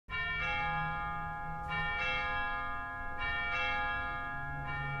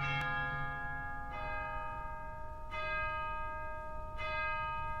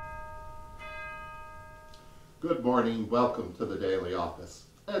Good morning, welcome to the Daily Office,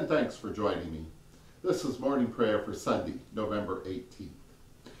 and thanks for joining me. This is morning prayer for Sunday, November 18th.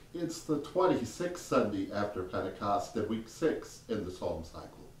 It's the 26th Sunday after Pentecost and week 6 in the Psalm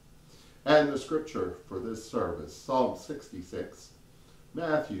cycle. And the scripture for this service, Psalm 66,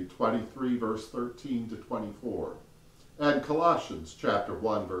 Matthew 23, verse 13 to 24, and Colossians chapter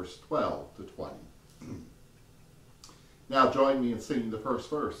 1, verse 12 to 20. Now join me in singing the first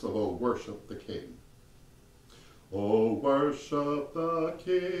verse of O Worship the King. O worship the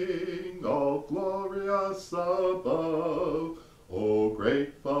King, all glorious above. O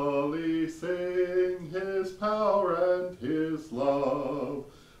gratefully sing his power and his love.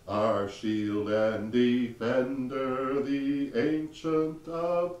 Our shield and defender, the Ancient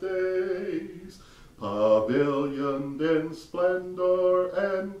of Days, pavilioned in splendor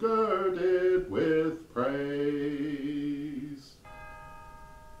and girded with praise.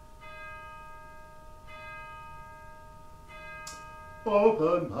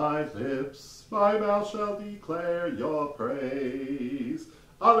 Open my lips, my mouth shall declare your praise.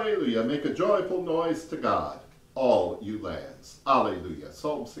 Alleluia, make a joyful noise to God, all you lands. Alleluia,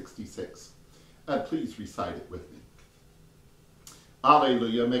 Psalm 66, and please recite it with me.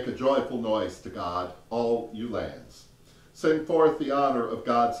 Alleluia, make a joyful noise to God, all you lands. Sing forth the honor of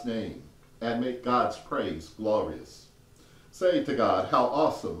God's name, and make God's praise glorious. Say to God, how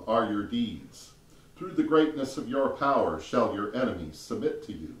awesome are your deeds. Through the greatness of your power shall your enemies submit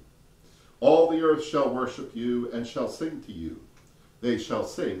to you. All the earth shall worship you and shall sing to you. They shall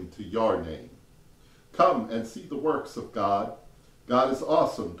sing to your name. Come and see the works of God. God is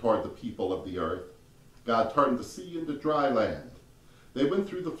awesome toward the people of the earth. God turned the sea into dry land. They went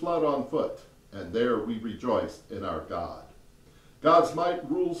through the flood on foot, and there we rejoiced in our God. God's might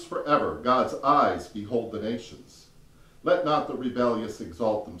rules forever. God's eyes behold the nations. Let not the rebellious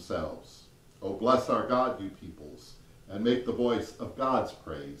exalt themselves. O bless our God, you peoples, and make the voice of God's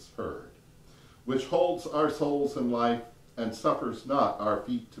praise heard, which holds our souls in life and suffers not our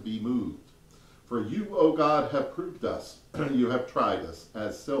feet to be moved. For you, O God, have proved us, you have tried us,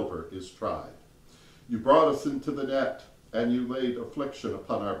 as silver is tried. You brought us into the net, and you laid affliction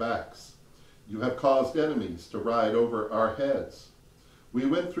upon our backs. You have caused enemies to ride over our heads. We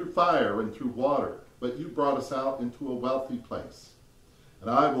went through fire and through water, but you brought us out into a wealthy place. And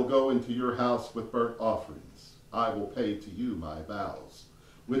I will go into your house with burnt offerings. I will pay to you my vows,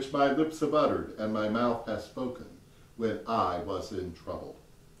 which my lips have uttered and my mouth has spoken when I was in trouble.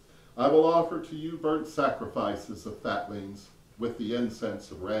 I will offer to you burnt sacrifices of fatlings with the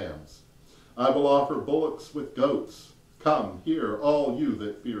incense of rams. I will offer bullocks with goats. Come, hear all you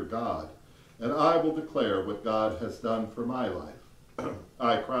that fear God, and I will declare what God has done for my life.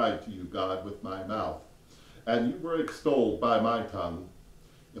 I cried to you, God, with my mouth, and you were extolled by my tongue.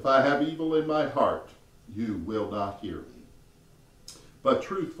 If I have evil in my heart, you will not hear me. But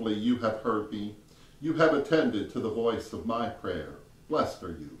truthfully you have heard me. You have attended to the voice of my prayer. Blessed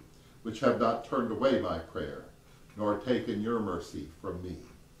are you, which have not turned away my prayer, nor taken your mercy from me.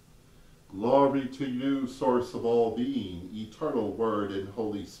 Glory to you, source of all being, eternal Word and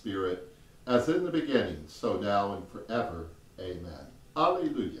Holy Spirit, as in the beginning, so now and forever. Amen.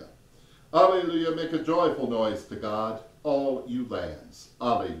 Alleluia. Alleluia, make a joyful noise to God, all you lands.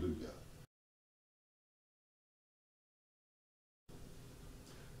 Alleluia.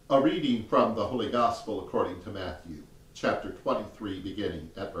 A reading from the Holy Gospel according to Matthew, chapter 23,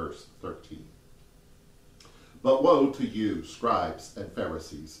 beginning at verse 13. But woe to you, scribes and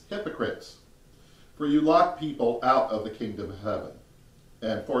Pharisees, hypocrites! For you lock people out of the kingdom of heaven,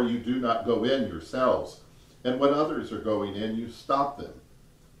 and for you do not go in yourselves, and when others are going in, you stop them.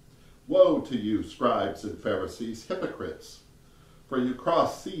 Woe to you, scribes and Pharisees, hypocrites! For you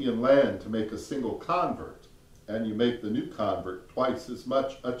cross sea and land to make a single convert, and you make the new convert twice as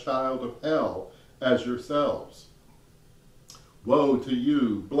much a child of hell as yourselves. Woe to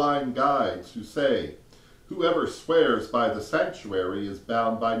you, blind guides, who say, whoever swears by the sanctuary is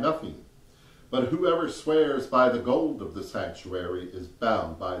bound by nothing, but whoever swears by the gold of the sanctuary is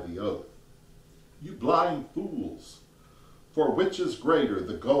bound by the oath. You blind fools! For which is greater,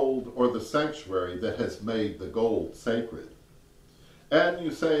 the gold or the sanctuary that has made the gold sacred? And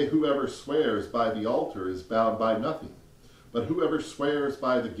you say, whoever swears by the altar is bound by nothing, but whoever swears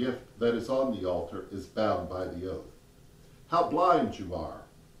by the gift that is on the altar is bound by the oath. How blind you are!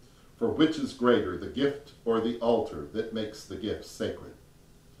 For which is greater, the gift or the altar that makes the gift sacred?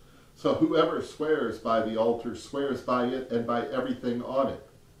 So whoever swears by the altar swears by it and by everything on it.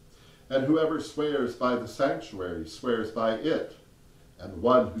 And whoever swears by the sanctuary swears by it, and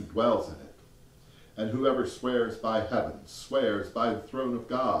one who dwells in it. And whoever swears by heaven swears by the throne of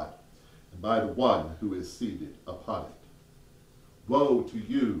God, and by the one who is seated upon it. Woe to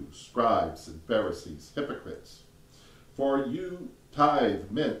you, scribes and Pharisees, hypocrites! For you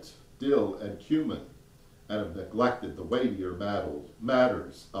tithe mint, dill, and cumin, and have neglected the weightier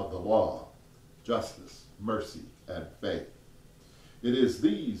matters of the law, justice, mercy, and faith. It is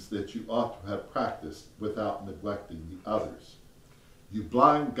these that you ought to have practiced without neglecting the others. You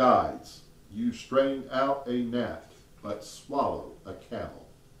blind guides, you strain out a gnat, but swallow a camel.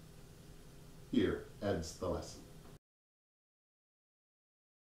 Here ends the lesson.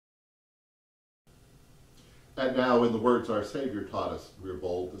 And now, in the words our Savior taught us, we're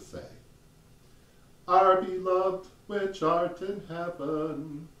bold to say, Our beloved, which art in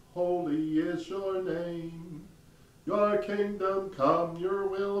heaven, holy is your name. Your kingdom come, your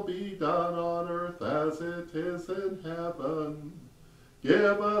will be done on earth as it is in heaven.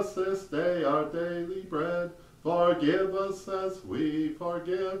 Give us this day our daily bread. Forgive us as we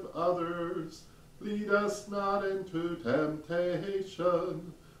forgive others. Lead us not into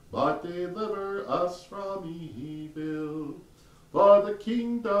temptation, but deliver us from evil. For the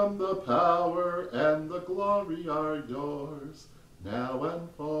kingdom, the power, and the glory are yours, now and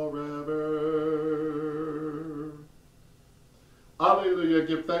forever. Alleluia,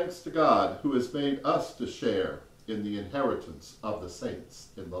 give thanks to God, who has made us to share in the inheritance of the saints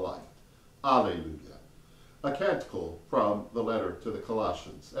in the light. Alleluia. A canticle from the letter to the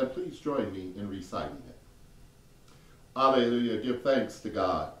Colossians, and please join me in reciting it. Alleluia, give thanks to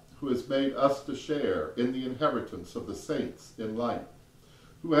God, who has made us to share in the inheritance of the saints in light,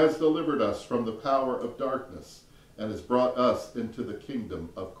 who has delivered us from the power of darkness and has brought us into the kingdom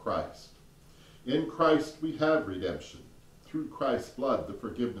of Christ. In Christ we have redemption, through Christ's blood the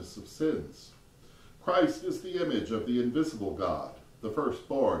forgiveness of sins. Christ is the image of the invisible God, the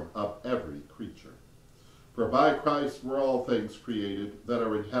firstborn of every creature. For by Christ were all things created that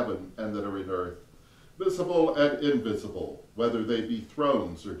are in heaven and that are in earth, visible and invisible, whether they be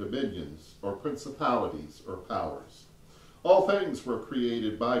thrones or dominions or principalities or powers. All things were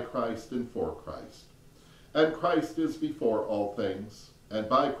created by Christ and for Christ. And Christ is before all things, and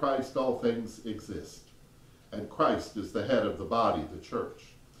by Christ all things exist. And Christ is the head of the body, the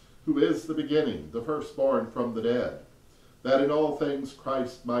church, who is the beginning, the firstborn from the dead, that in all things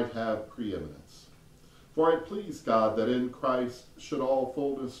Christ might have preeminence. For it pleased God that in Christ should all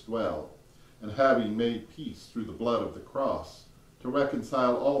fullness dwell, and having made peace through the blood of the cross, to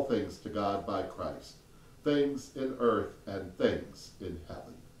reconcile all things to God by Christ, things in earth and things in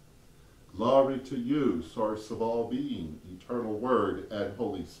heaven. Glory to you, source of all being, eternal Word and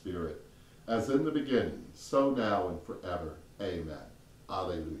Holy Spirit, as in the beginning, so now and forever. Amen.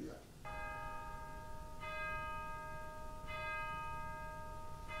 Alleluia.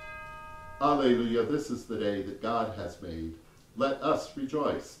 Alleluia, this is the day that God has made. Let us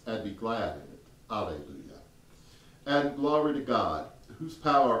rejoice and be glad in it. Alleluia. And glory to God, whose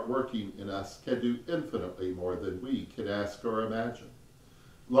power working in us can do infinitely more than we can ask or imagine.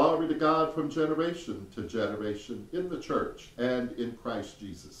 Glory to God from generation to generation in the church and in Christ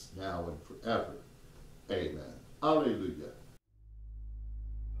Jesus, now and forever. Amen. Alleluia.